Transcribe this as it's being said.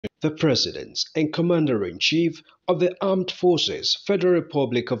The President and Commander-in-Chief of the Armed Forces, Federal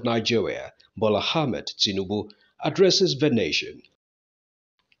Republic of Nigeria, Bola Ahmed Tinubu, addresses the nation.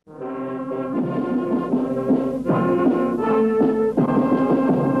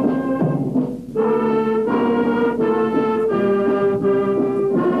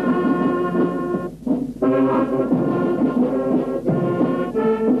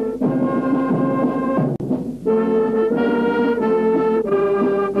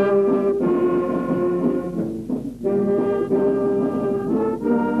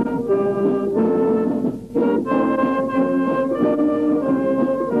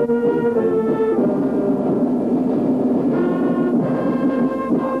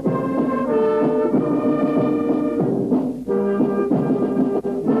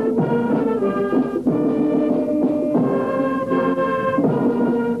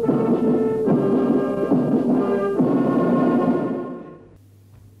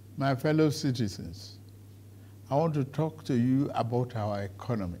 My fellow citizens, I want to talk to you about our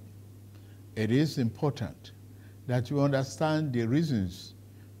economy. It is important that you understand the reasons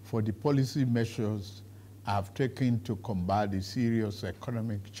for the policy measures I have taken to combat the serious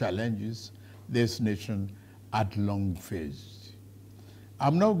economic challenges this nation had long faced.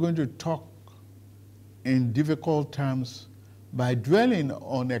 I'm not going to talk in difficult terms by dwelling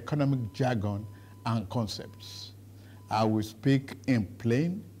on economic jargon and concepts. I will speak in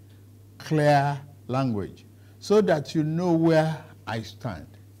plain, clear language so that you know where I stand.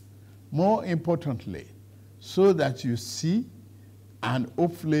 More importantly, so that you see and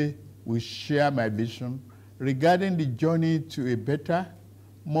hopefully will share my vision regarding the journey to a better,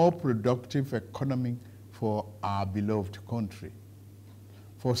 more productive economy for our beloved country.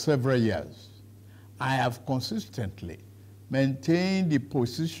 For several years, I have consistently maintained the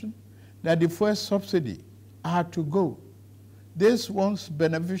position that the fuel subsidy had to go. This once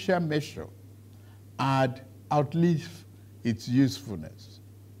beneficial measure had outlived its usefulness.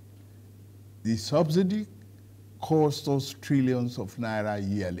 The subsidy cost us trillions of naira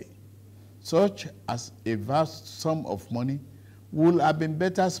yearly, such as a vast sum of money would have been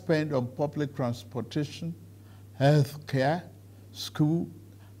better spent on public transportation, health care, school,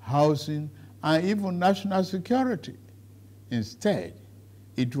 housing, and even national security. Instead,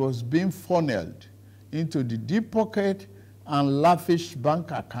 it was being funneled into the deep pocket and lavish bank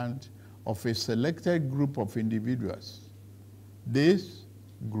account of a selected group of individuals. This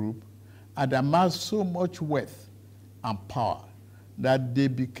group had amassed so much wealth and power that they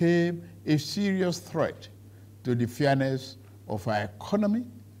became a serious threat to the fairness of our economy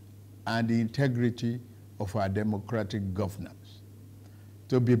and the integrity of our democratic governance.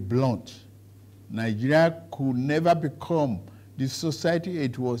 To be blunt, Nigeria could never become the society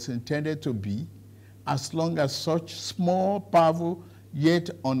it was intended to be as long as such small, powerful, yet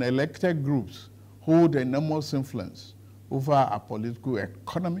unelected groups hold enormous influence over our political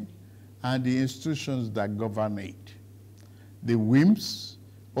economy and the institutions that govern it. The whims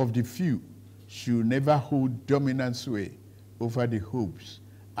of the few should never hold dominant sway over the hopes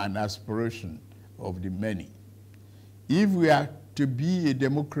and aspirations of the many. If we are to be a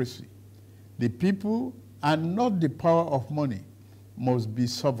democracy, the people and not the power of money must be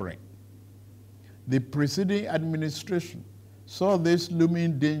sovereign. The preceding administration saw this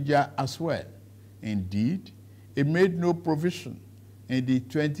looming danger as well. Indeed, it made no provision in the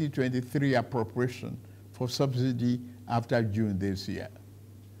 2023 appropriation for subsidy after June this year.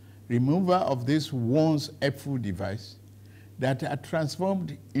 Removal of this once helpful device that had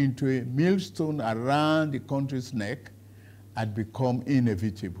transformed into a millstone around the country's neck had become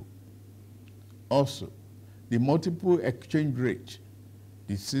inevitable. Also, the multiple exchange rate,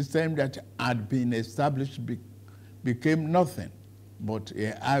 the system that had been established became nothing but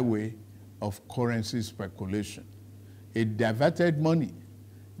a highway of currency speculation. It diverted money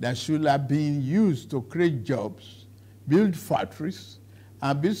that should have been used to create jobs, build factories,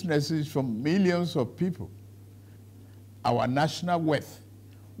 and businesses for millions of people. Our national wealth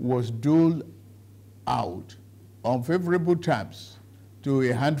was doled out on favorable terms to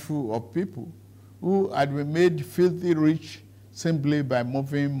a handful of people who had been made filthy rich simply by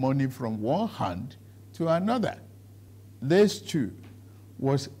moving money from one hand to another. This too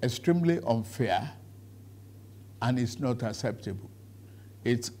was extremely unfair and is not acceptable.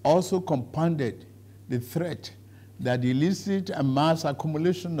 It's also compounded the threat that the illicit and mass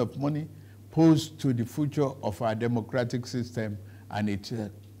accumulation of money posed to the future of our democratic system and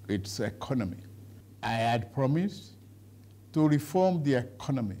its economy. I had promised to reform the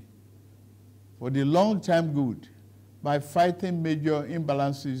economy for the long-term good by fighting major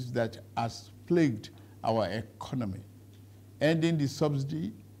imbalances that has plagued our economy, ending the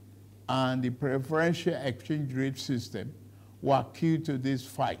subsidy and the preferential exchange rate system were key to this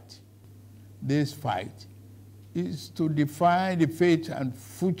fight. This fight is to define the fate and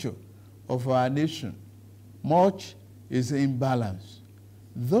future of our nation. Much is imbalanced.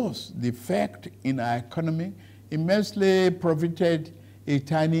 Thus, the effect in our economy immensely profited a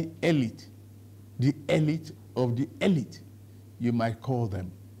tiny elite, the elite of the elite, you might call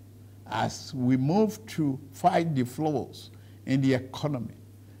them. As we move to fight the flaws in the economy,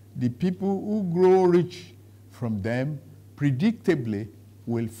 the people who grow rich from them predictably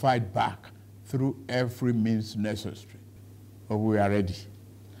will fight back through every means necessary. But we are ready.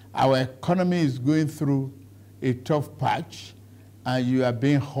 Our economy is going through a tough patch, and you are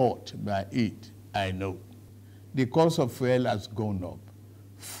being hurt by it, I know. The cost of fuel has gone up.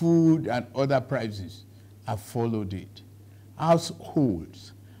 Food and other prices have followed it.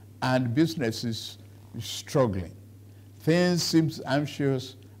 Households and businesses struggling. Things seem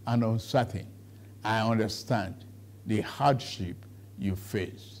anxious and uncertain. I understand the hardship you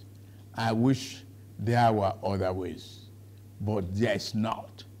face. I wish there were other ways, but there is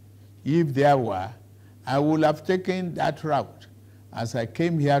not. If there were, I would have taken that route, as I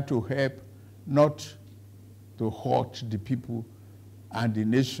came here to help, not to hurt the people and the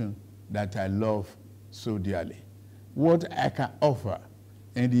nation that I love so dearly. What I can offer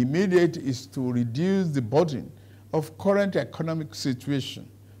in the immediate is to reduce the burden of current economic situation,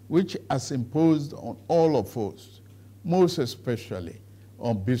 which has imposed on all of us, most especially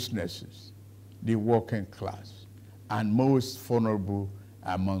on businesses, the working class, and most vulnerable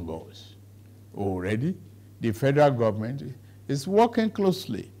among us. Already, the federal government is working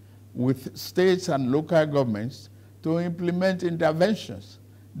closely with states and local governments to implement interventions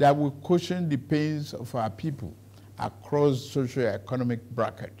that will cushion the pains of our people across socio-economic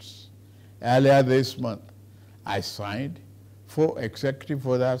brackets. Earlier this month, I signed 4 executive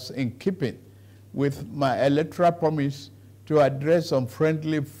orders in keeping with my electoral promise to address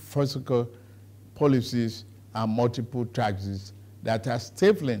unfriendly fiscal policies and multiple taxes that are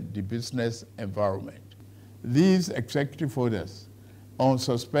stifling the business environment. These executive orders on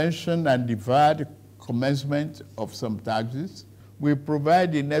suspension and deferred commencement of some taxes will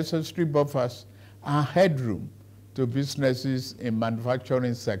provide the necessary buffers and headroom to businesses in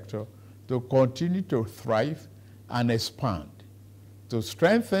manufacturing sector to continue to thrive and expand. To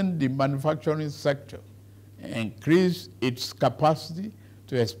strengthen the manufacturing sector, increase its capacity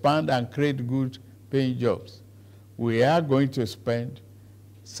to expand and create good paying jobs, we are going to spend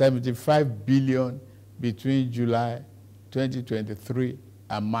 $75 billion between July 2023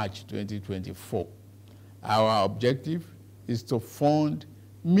 and March 2024. Our objective is to fund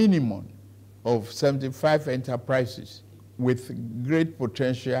minimum of 75 enterprises with great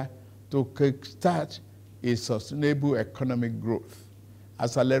potential to kickstart a sustainable economic growth,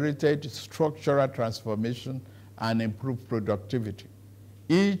 accelerated structural transformation, and improved productivity.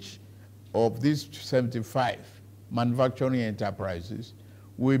 Each of these 75 manufacturing enterprises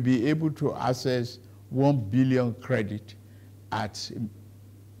will be able to access 1 billion credit at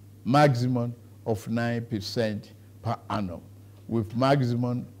maximum of 9% per annum, with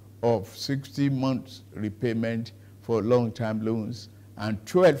maximum of 60 months repayment for long-term loans and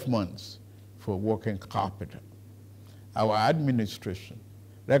 12 months for working capital. Our administration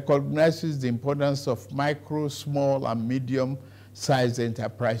recognizes the importance of micro, small, and medium-sized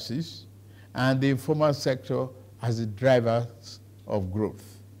enterprises and the informal sector as the drivers of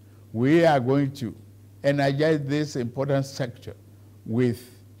growth. We are going to energize this important sector with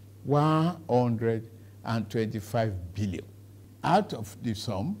 $125 billion. Out of the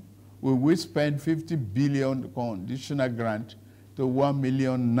sum, we will spend $50 billion conditional grant to 1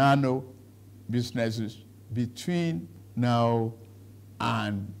 million nano businesses between now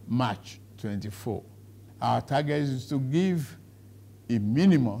and March 24. Our target is to give a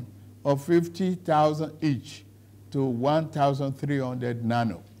minimum of 50,000 each to 1,300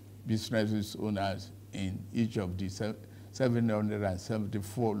 nano businesses owners in each of the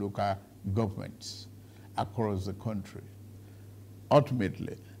 774 local governments across the country.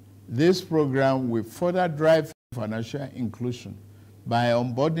 Ultimately, this program will further drive financial inclusion by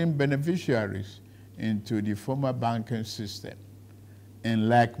onboarding beneficiaries into the formal banking system. In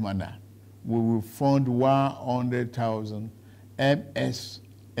like manner, we will fund 100,000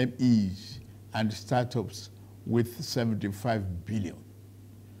 MSMEs and startups with 75 billion.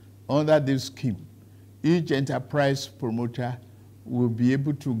 Under this scheme, each enterprise promoter will be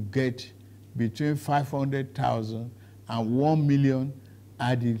able to get between 500,000 and 1 million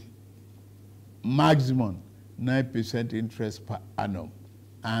at the maximum 9% interest per annum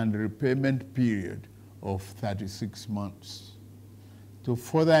and repayment period of 36 months. to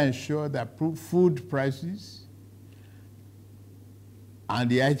further ensure that food prices and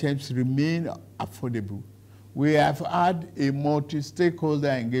the items remain affordable, we have had a multi-stakeholder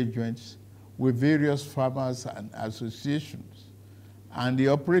engagement with various farmers and associations and the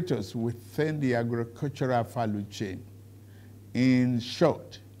operators within the agricultural value chain. In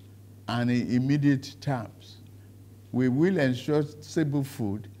short and in immediate terms, we will ensure stable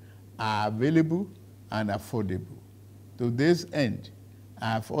food are available and affordable. To this end,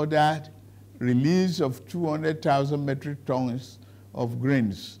 I have ordered release of 200,000 metric tons of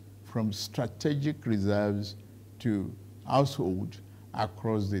grains from strategic reserves to households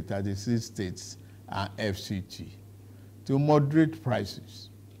across the 36 states and FCT to moderate prices.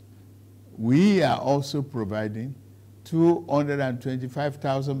 We are also providing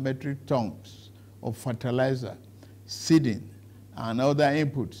 225,000 metric tons of fertilizer, seeding, and other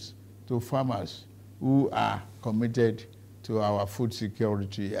inputs to farmers who are committed to our food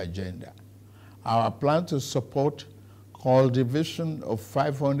security agenda. Our plan to support cultivation of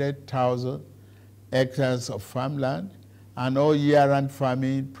 500,000 hectares of farmland and all year-round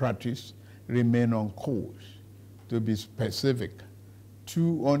farming practice remain on course. To be specific,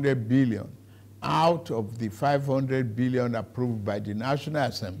 200 billion out of the 500 billion approved by the National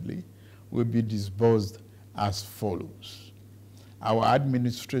Assembly will be disbursed as follows. Our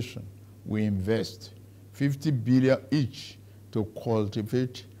administration will invest 50 billion each to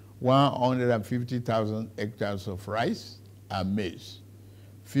cultivate 150,000 hectares of rice and maize.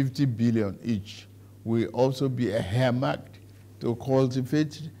 50 billion each will also be earmarked to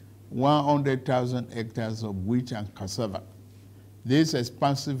cultivate 100,000 hectares of wheat and cassava. This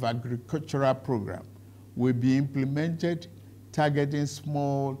expansive agricultural program will be implemented targeting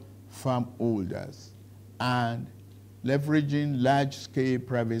small farm holders and leveraging large-scale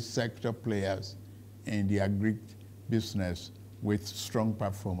private sector players in the agri-business with strong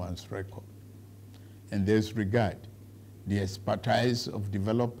performance record. In this regard, the expertise of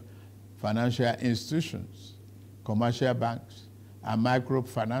developed financial institutions, commercial banks, and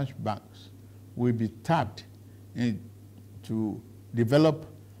microfinance banks will be tapped to develop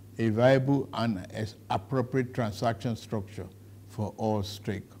a viable and appropriate transaction structure for all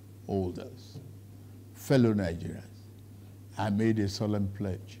stakeholders. Fellow Nigerians, I made a solemn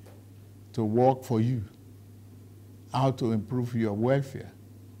pledge to work for you, how to improve your welfare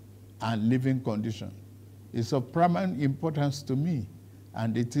and living condition. It's of paramount importance to me,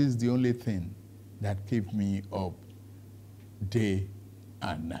 and it is the only thing that keeps me up day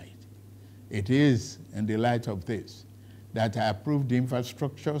and night. It is in the light of this that I approved the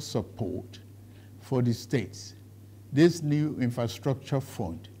infrastructure support for the states. This new infrastructure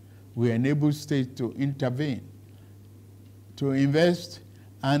fund will enable states to intervene, to invest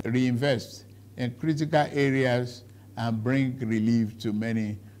and reinvest in critical areas and bring relief to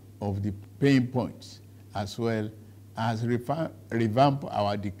many of the pain points, as well as revamp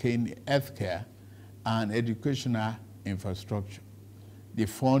our decaying healthcare and educational infrastructure. The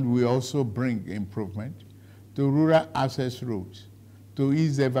fund will also bring improvement to rural access roads to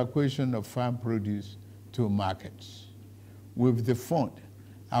ease the evacuation of farm produce to markets. With the fund,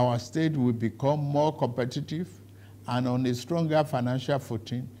 our state will become more competitive and on a stronger financial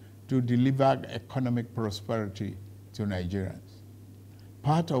footing to deliver economic prosperity to Nigerians.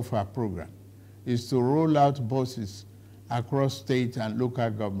 Part of our program is to roll out buses across state and local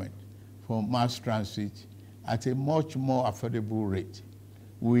government for mass transit at a much more affordable rate.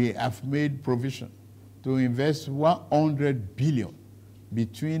 We have made provision to invest 100 billion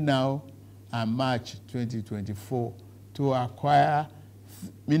between now and March 2024 to acquire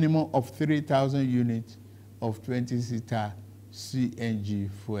minimum of 3,000 units of 20-seater CNG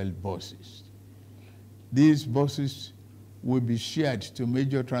fuel buses. These buses will be shared to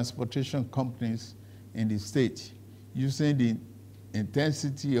major transportation companies in the state using the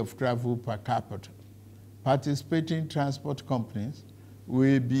intensity of travel per capita. Participating transport companies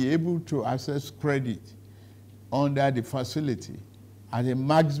will be able to access credit under the facility at a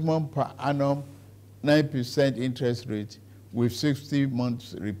maximum per annum 9% interest rate with 60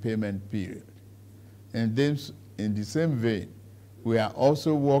 months repayment period. And then, in the same vein, we are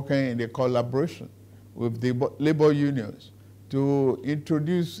also working in a collaboration with the labor unions to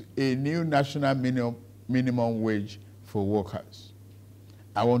introduce a new national minimum wage for workers.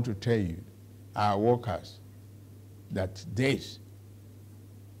 I want to tell you, our workers, that this,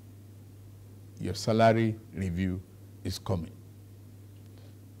 your salary review is coming.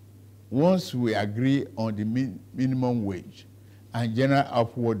 Once we agree on the minimum wage and general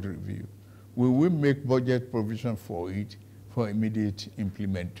upward review, we will make budget provision for it for immediate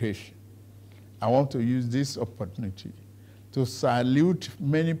implementation. I want to use this opportunity to salute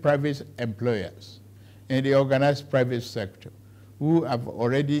many private employers in the organized private sector who have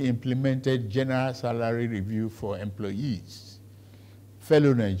already implemented general salary review for employees.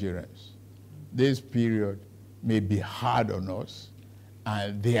 Fellow Nigerians, this period may be hard on us,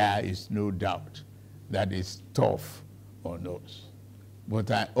 and there is no doubt that it's tough on us. But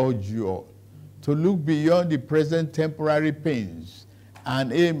I urge you all to look beyond the present temporary pains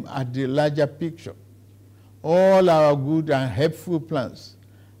and aim at the larger picture. All our good and helpful plans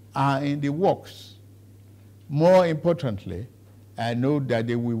are in the works. More importantly, I know that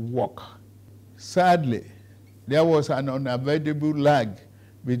they will work. Sadly, there was an unavoidable lag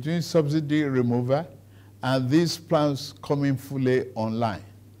between subsidy removal and these plans coming fully online.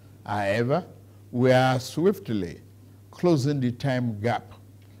 However, we are swiftly closing the time gap.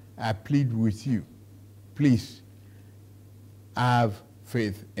 I plead with you, please have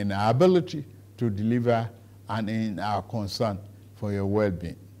faith in our ability to deliver and in our concern for your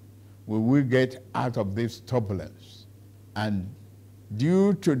well-being. We will get out of this turbulence, and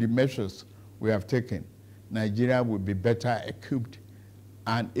due to the measures we have taken, Nigeria will be better equipped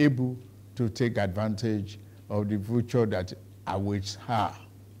and able to take advantage of the future that awaits her.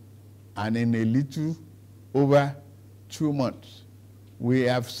 And in a little over 2 months, we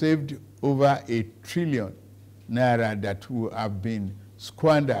have saved over 1 trillion naira that would have been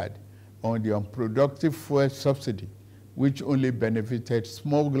squandered on the unproductive fuel subsidy, which only benefited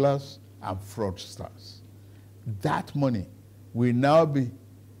smugglers and fraudsters. That money will now be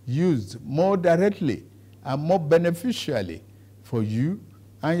used more directly and more beneficially for you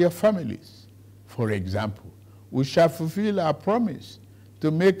and your families. For example, we shall fulfill our promise to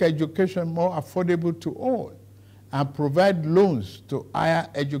make education more affordable to all and provide loans to higher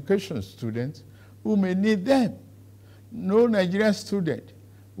education students who may need them. No Nigerian student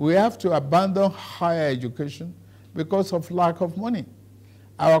will have to abandon higher education because of lack of money.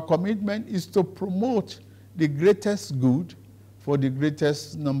 Our commitment is to promote the greatest good for the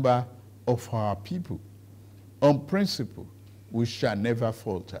greatest number of our people. On principle, we shall never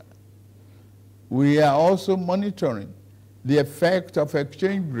falter. We are also monitoring the effect of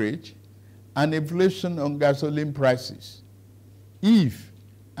exchange rate and inflation on gasoline prices. If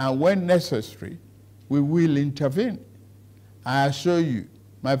and when necessary, we will intervene. I assure you,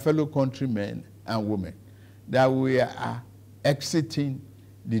 my fellow countrymen and women, that we are exiting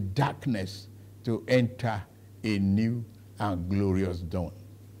the darkness to enter a new and glorious dawn.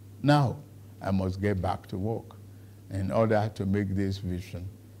 Now, I must get back to work in order to make this vision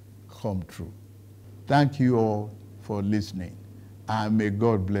come true. Thank you all for listening, and may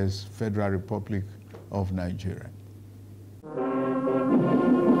God bless Federal Republic of Nigeria.